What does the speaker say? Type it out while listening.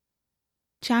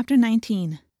Chapter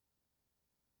 19.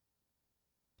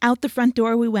 Out the front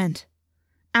door we went.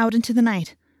 Out into the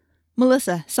night.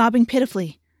 Melissa sobbing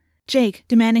pitifully. Jake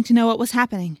demanding to know what was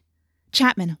happening.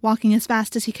 Chapman walking as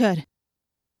fast as he could.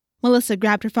 Melissa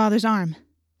grabbed her father's arm.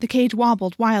 The cage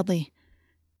wobbled wildly.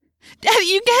 "Daddy,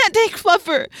 you can't take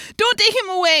Fluffer! Don't take him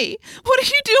away! What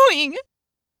are you doing?"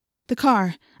 The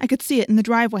car. I could see it in the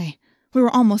driveway. We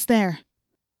were almost there.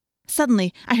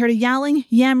 Suddenly, I heard a yowling,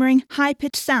 yammering,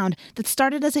 high-pitched sound that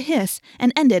started as a hiss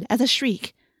and ended as a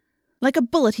shriek. Like a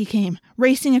bullet he came,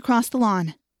 racing across the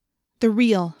lawn. The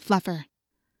real Fluffer.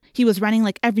 He was running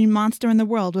like every monster in the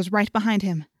world was right behind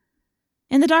him.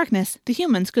 In the darkness, the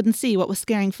humans couldn't see what was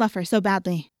scaring Fluffer so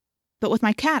badly. But with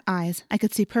my cat eyes, I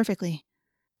could see perfectly.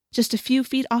 Just a few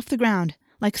feet off the ground,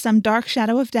 like some dark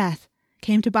shadow of death,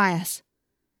 came Tobias.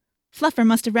 Fluffer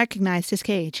must have recognized his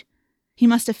cage. He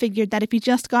must have figured that if he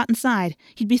just got inside,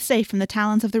 he'd be safe from the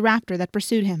talons of the raptor that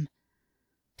pursued him.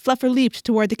 Fluffer leaped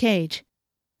toward the cage.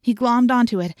 He glommed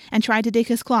onto it and tried to dig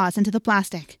his claws into the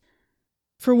plastic.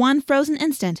 For one frozen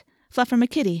instant, Fluffer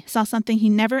McKitty saw something he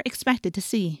never expected to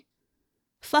see.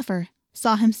 Fluffer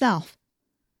saw himself.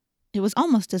 It was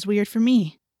almost as weird for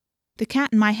me. The cat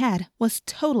in my head was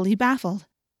totally baffled.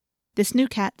 This new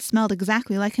cat smelled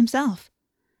exactly like himself.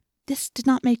 This did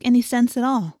not make any sense at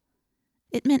all.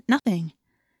 It meant nothing.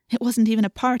 It wasn't even a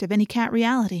part of any cat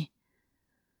reality.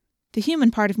 The human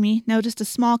part of me noticed a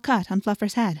small cut on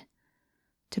Fluffer's head.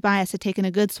 Tobias had taken a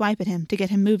good swipe at him to get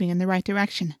him moving in the right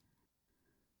direction.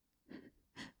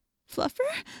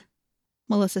 "Fluffer?"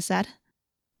 Melissa said.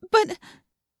 "But—"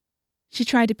 She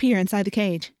tried to peer inside the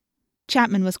cage.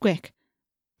 Chapman was quick.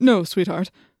 "No,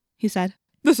 sweetheart," he said.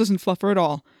 "This isn't Fluffer at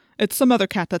all. It's some other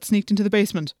cat that sneaked into the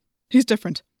basement. He's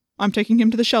different. I'm taking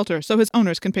him to the shelter so his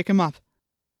owners can pick him up."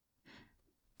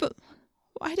 "But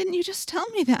why didn't you just tell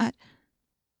me that?"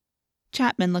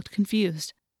 Chapman looked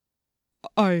confused.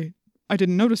 I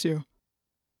didn't notice you."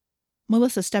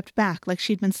 Melissa stepped back like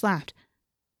she'd been slapped.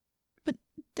 "But,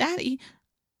 Daddy,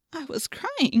 I was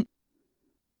crying."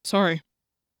 "Sorry."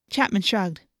 Chapman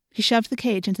shrugged. He shoved the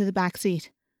cage into the back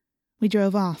seat. We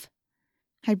drove off.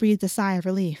 I breathed a sigh of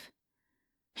relief.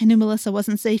 I knew Melissa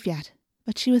wasn't safe yet,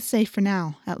 but she was safe for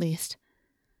now, at least.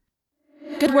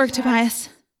 "Good work, Tobias,"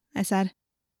 I said.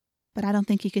 But I don't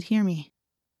think he could hear me.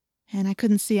 And I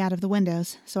couldn't see out of the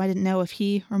windows, so I didn't know if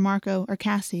he or Marco or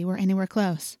Cassie were anywhere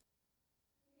close.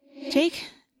 "Jake,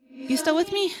 you still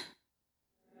with me?"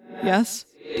 "Yes?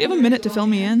 Do you have a minute to fill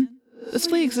me in? This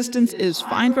flea existence is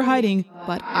fine for hiding,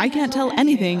 but I can't tell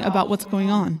anything about what's going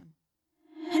on."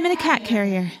 "I'm in a cat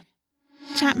carrier.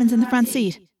 Chapman's in the front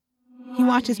seat. He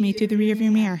watches me through the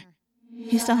rearview mirror.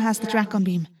 He still has the Dracon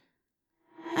beam.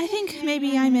 I think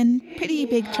maybe I'm in pretty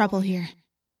big trouble here."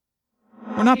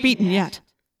 "We're not beaten yet,"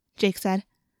 Jake said.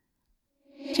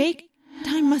 "Jake,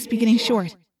 time must be getting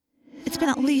short. It's been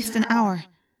at least an hour.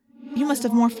 You must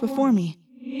have morphed before me.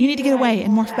 You need to get away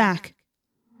and morph back."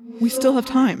 "We still have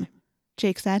time,"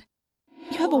 Jake said.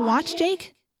 "You have a watch,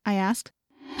 Jake?" I asked.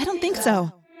 "I don't think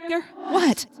so. You're,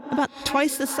 what, about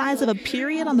twice the size of a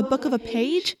period on the book of a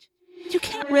page? You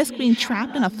can't risk being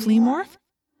trapped in a flea morph.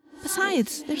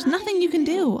 Besides, there's nothing you can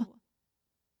do."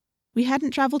 We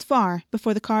hadn't traveled far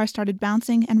before the car started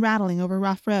bouncing and rattling over a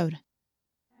rough road.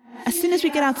 "As soon as we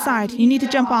get outside, you need to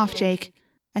jump off, Jake,"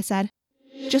 I said.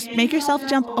 "Just make yourself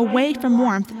jump away from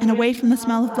warmth and away from the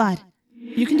smell of blood.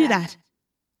 You can do that."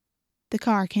 The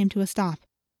car came to a stop.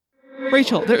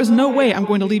 "Rachel, there is no way I'm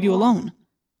going to leave you alone."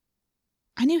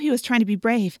 I knew he was trying to be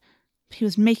brave, but he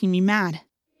was making me mad.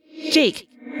 "Jake,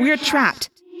 we're trapped.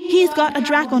 He's got a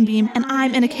Dracon beam and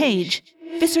I'm in a cage.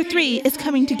 Visser 3 is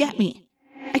coming to get me.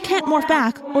 I can't morph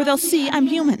back or they'll see I'm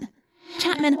human.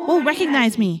 Chapman will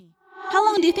recognize me. How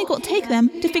long do you think it will take them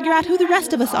to figure out who the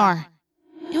rest of us are?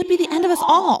 It would be the end of us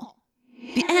all.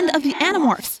 The end of the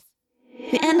Animorphs.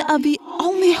 The end of the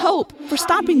only hope for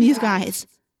stopping these guys.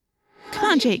 Come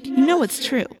on, Jake, you know it's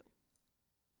true."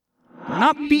 "We're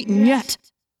not beaten yet,"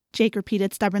 Jake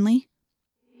repeated stubbornly.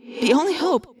 "The only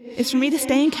hope is for me to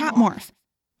stay in Catmorph,"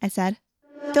 I said.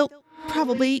 "They'll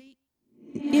probably,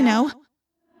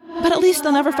 but at least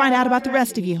they'll never find out about the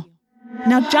rest of you.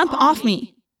 Now jump off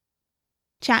me."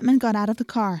 Chapman got out of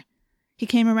the car. He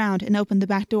came around and opened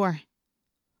the back door.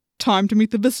 "Time to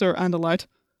meet the Visser, Andalite.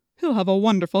 He'll have a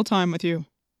wonderful time with you."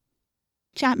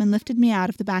 Chapman lifted me out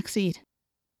of the back seat.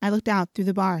 I looked out through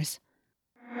the bars.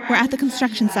 "We're at the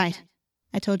construction site,"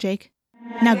 I told Jake.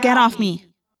 "Now get off me."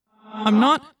 "I'm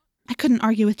not—" I couldn't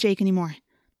argue with Jake anymore.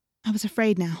 I was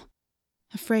afraid now.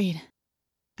 Afraid.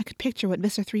 I could picture what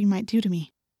Visser 3 might do to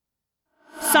me.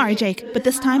 "Sorry, Jake, but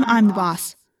this time I'm the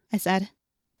boss," I said.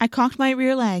 I cocked my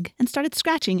rear leg and started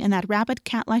scratching in that rapid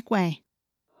cat-like way.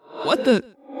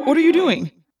 What are you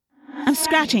doing? I'm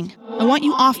scratching. I want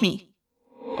you off me.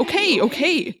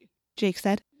 Okay, Jake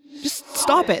said. Just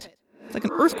stop it. It's like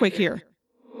an earthquake here.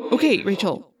 Okay,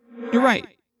 Rachel. You're right.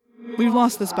 We've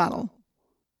lost this battle.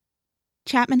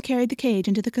 Chapman carried the cage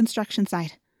into the construction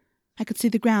site. I could see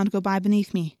the ground go by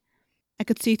beneath me. I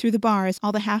could see through the bars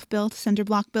all the half-built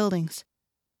cinder-block buildings.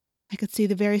 I could see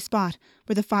the very spot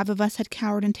where the 5 of us had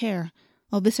cowered in terror,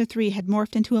 while Visser 3 had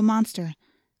morphed into a monster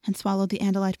and swallowed the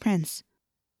Andalite prince.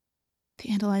 The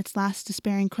Andalite's last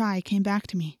despairing cry came back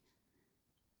to me.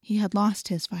 He had lost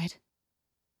his fight.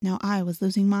 Now I was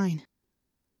losing mine.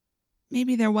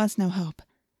 Maybe there was no hope.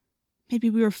 Maybe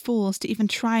we were fools to even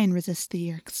try and resist the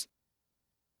Yeerks.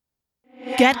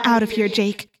 Get out of here,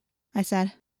 Jake, I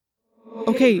said.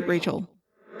 Okay, Rachel.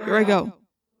 Here I go.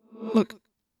 Look.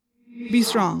 Be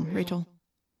strong, Rachel.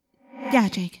 Yeah,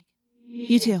 Jake.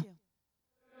 You too.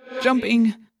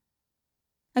 Jumping.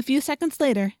 A few seconds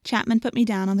later, Chapman put me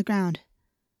down on the ground.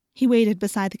 He waited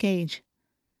beside the cage.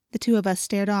 The 2 of us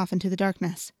stared off into the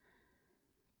darkness.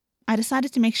 I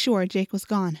decided to make sure Jake was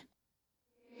gone.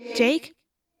 Jake?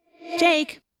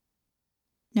 Jake?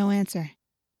 No answer.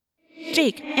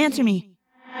 Jake, answer me.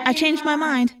 I changed my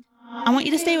mind. I want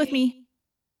you to stay with me.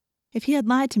 If he had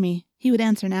lied to me, he would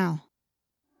answer now.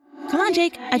 Come on,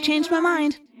 Jake. I changed my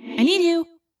mind. I need you.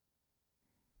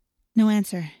 No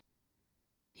answer.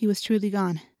 He was truly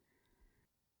gone.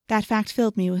 That fact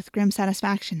filled me with grim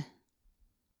satisfaction.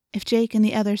 If Jake and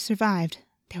the others survived,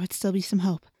 there would still be some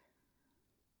hope.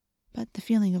 But the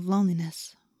feeling of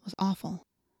loneliness was awful.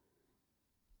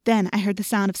 Then I heard the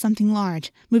sound of something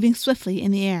large, moving swiftly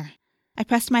in the air. I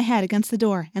pressed my head against the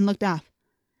door and looked up.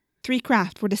 3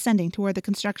 craft were descending toward the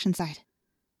construction site.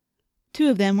 2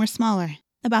 of them were smaller,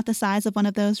 about the size of one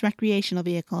of those recreational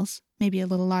vehicles, maybe a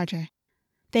little larger.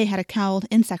 They had a cowled,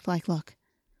 insect-like look.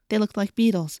 They looked like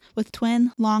beetles, with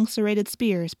twin, long serrated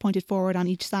spears pointed forward on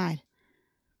each side.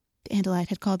 The Andalite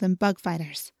had called them bug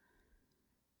fighters.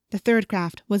 The 3rd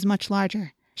craft was much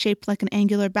larger, shaped like an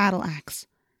angular battle axe.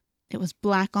 It was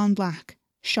black on black,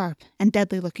 sharp and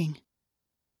deadly looking.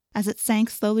 As it sank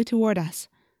slowly toward us,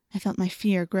 I felt my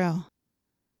fear grow.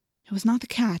 It was not the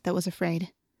cat that was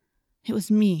afraid. It was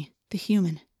me, the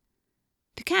human.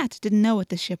 The cat didn't know what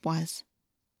this ship was.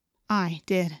 I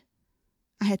did.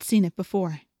 I had seen it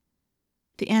before.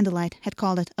 The Andalite had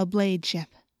called it a blade ship.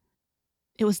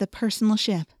 It was the personal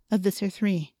ship of Visser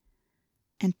 3,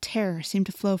 and terror seemed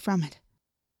to flow from it.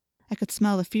 I could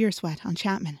smell the fear sweat on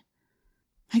Chapman.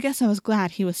 I guess I was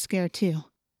glad he was scared too.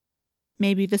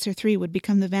 Maybe Visser 3 would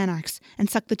become the Vanarchs and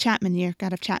suck the Chapman Yeerk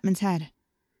out of Chapman's head.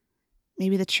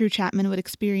 Maybe the true Chapman would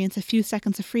experience a few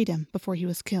seconds of freedom before he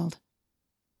was killed.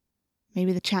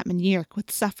 Maybe the Chapman Yeerk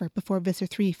would suffer before Visser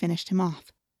 3 finished him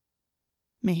off.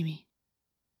 Maybe.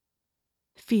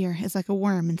 Fear is like a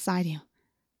worm inside you.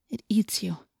 It eats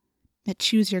you. It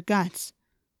chews your guts.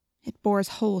 It bores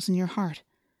holes in your heart.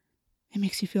 It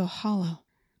makes you feel hollow,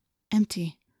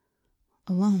 empty,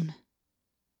 alone.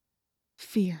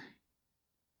 Fear.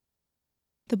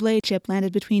 The blade ship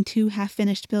landed between 2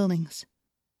 half-finished buildings.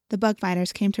 The bug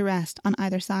fighters came to rest on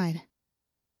either side.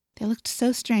 They looked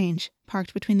so strange,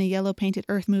 parked between the yellow-painted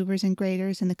earth movers and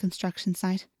graders in the construction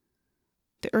site.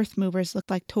 The earth movers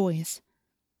looked like toys.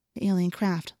 The alien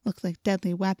craft looked like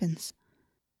deadly weapons.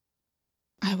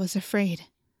 I was afraid.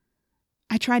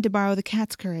 I tried to borrow the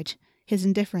cat's courage, his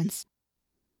indifference.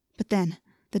 But then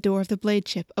the door of the blade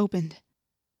ship opened.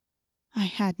 I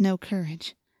had no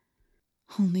courage,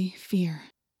 only fear.